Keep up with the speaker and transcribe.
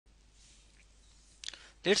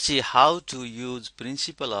Let's see how to use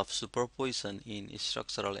principle of superposition in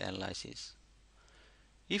structural analysis.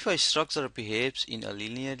 If a structure behaves in a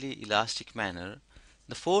linearly elastic manner,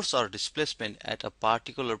 the force or displacement at a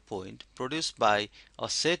particular point produced by a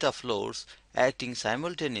set of loads acting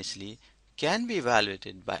simultaneously can be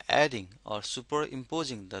evaluated by adding or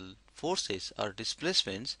superimposing the forces or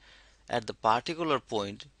displacements at the particular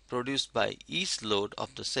point produced by each load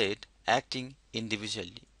of the set acting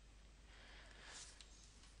individually.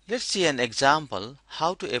 Let's see an example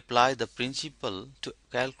how to apply the principle to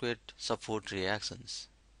calculate support reactions.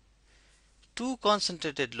 Two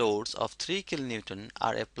concentrated loads of 3 kN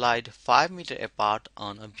are applied 5 meters apart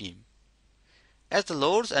on a beam. As the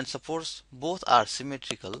loads and supports both are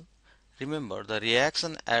symmetrical, remember the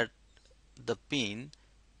reaction at the pin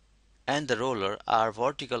and the roller are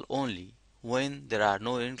vertical only when there are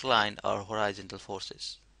no inclined or horizontal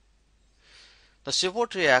forces. The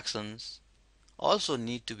support reactions also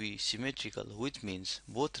need to be symmetrical, which means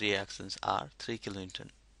both reactions are 3 kN.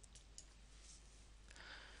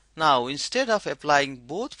 Now, instead of applying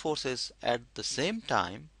both forces at the same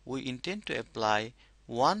time, we intend to apply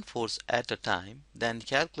one force at a time, then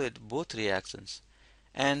calculate both reactions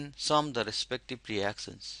and sum the respective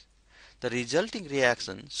reactions. The resulting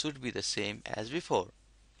reaction should be the same as before.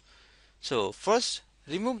 So, first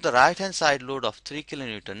remove the right hand side load of 3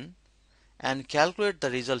 kN and calculate the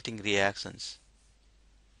resulting reactions.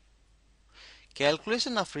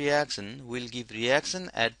 Calculation of reaction will give reaction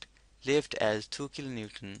at left as 2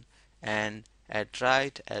 kN and at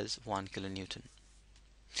right as 1 kN.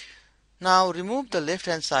 Now remove the left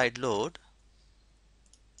hand side load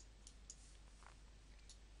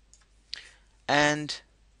and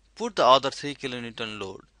put the other 3 kN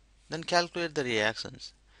load. Then calculate the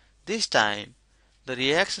reactions. This time the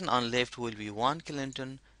reaction on left will be 1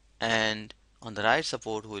 kN and on the right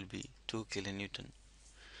support will be 2 kN.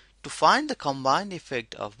 To find the combined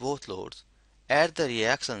effect of both loads, add the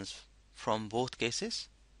reactions from both cases.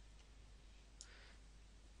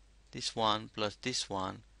 This one plus this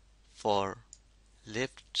one for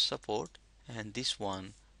left support and this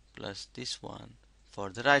one plus this one for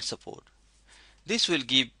the right support. This will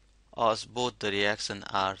give us both the reaction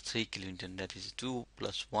are 3 kN, that is 2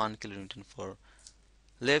 plus 1 kN for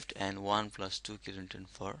left and 1 plus 2 kN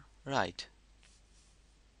for right.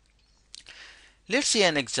 Let's see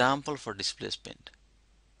an example for displacement.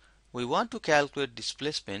 We want to calculate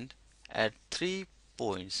displacement at 3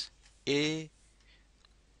 points A,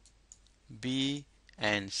 B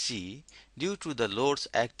and C due to the loads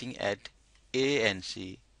acting at A and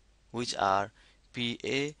C, which are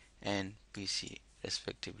PA and PC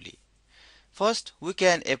respectively. First, we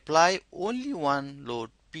can apply only one load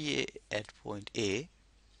PA at point A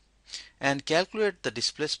and calculate the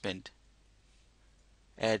displacement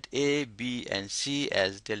at A, B and C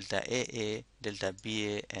as delta AA, delta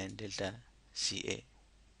BA and delta CA.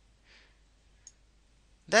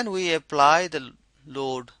 Then we apply the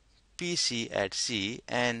load PC at C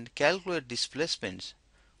and calculate displacements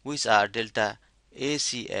which are delta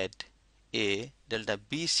AC at A, delta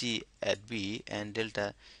BC at B and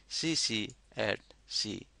delta CC at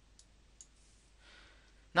C.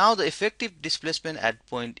 Now the effective displacement at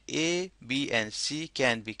point A, B and C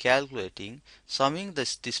can be calculating summing the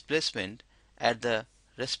displacement at the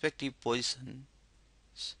respective positions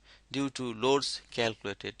due to loads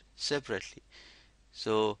calculated separately.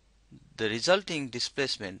 So the resulting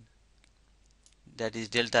displacement, that is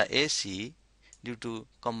delta AC, due to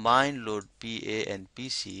combined load PA and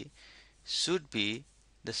PC, should be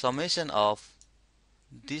the summation of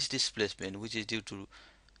this displacement, which is due to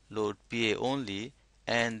load PA only,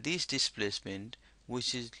 and this displacement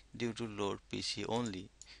which is due to load PC only.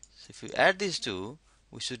 So if you add these two,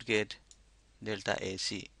 we should get delta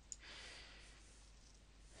AC.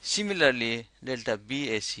 Similarly, delta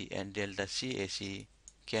BAC and delta CAC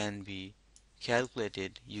can be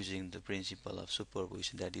calculated using the principle of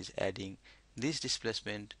superposition, that is adding this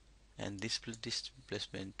displacement and this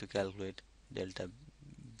displacement to calculate delta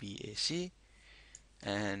BAC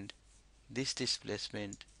and this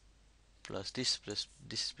displacement plus this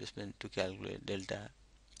displacement to calculate delta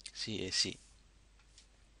CAC.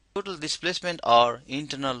 Total displacement or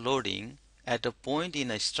internal loading at a point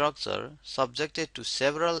in a structure subjected to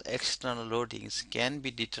several external loadings can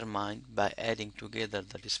be determined by adding together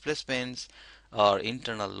the displacements or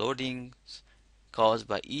internal loadings caused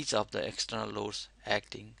by each of the external loads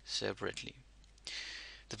acting separately.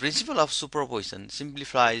 The principle of superposition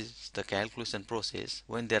simplifies the calculation process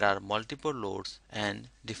when there are multiple loads and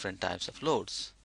different types of loads.